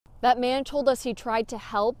That man told us he tried to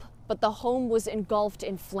help, but the home was engulfed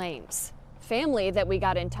in flames. Family that we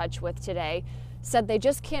got in touch with today said they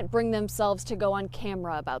just can't bring themselves to go on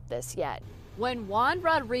camera about this yet. When Juan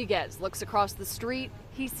Rodriguez looks across the street,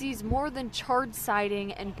 he sees more than charred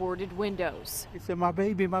siding and boarded windows. He said, my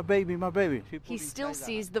baby, my baby, my baby. He still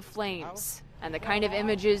sees the flames and the kind of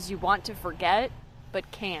images you want to forget, but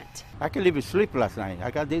can't. I couldn't even sleep last night.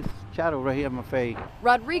 I got this shadow right here in my face.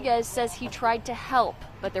 Rodriguez says he tried to help,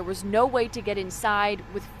 but there was no way to get inside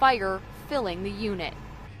with fire filling the unit.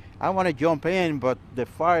 I want to jump in, but the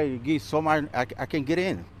fire gives so much, I can get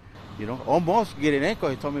in. You know, almost get in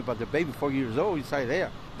because he told me about the baby 4 years old inside there.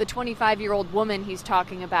 The 25-year-old woman he's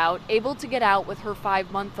talking about, able to get out with her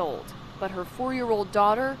 5-month-old, but her 4-year-old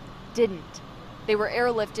daughter didn't. They were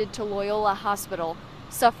airlifted to Loyola Hospital,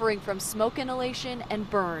 suffering from smoke inhalation and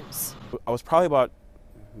burns. I was probably about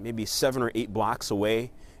maybe 7 or 8 blocks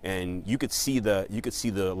away, and you could see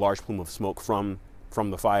the large plume of smoke from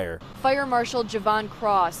the fire. Fire Marshal Javon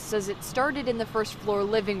Cross says it started in the first-floor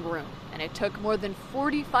living room, and it took more than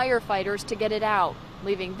 40 firefighters to get it out,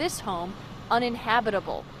 leaving this home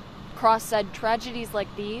uninhabitable. Cross said tragedies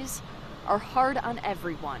like these are hard on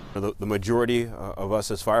everyone. The majority of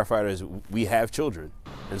us as firefighters, we have children,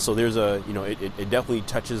 and so there's it definitely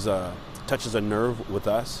touches a nerve with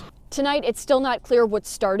us. Tonight, it's still not clear what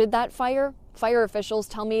started that fire. Fire officials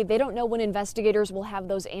tell me they don't know when investigators will have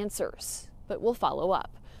those answers, but we'll follow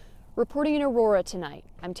up. Reporting in Aurora tonight,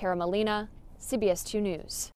 I'm Tara Molina, CBS 2 News.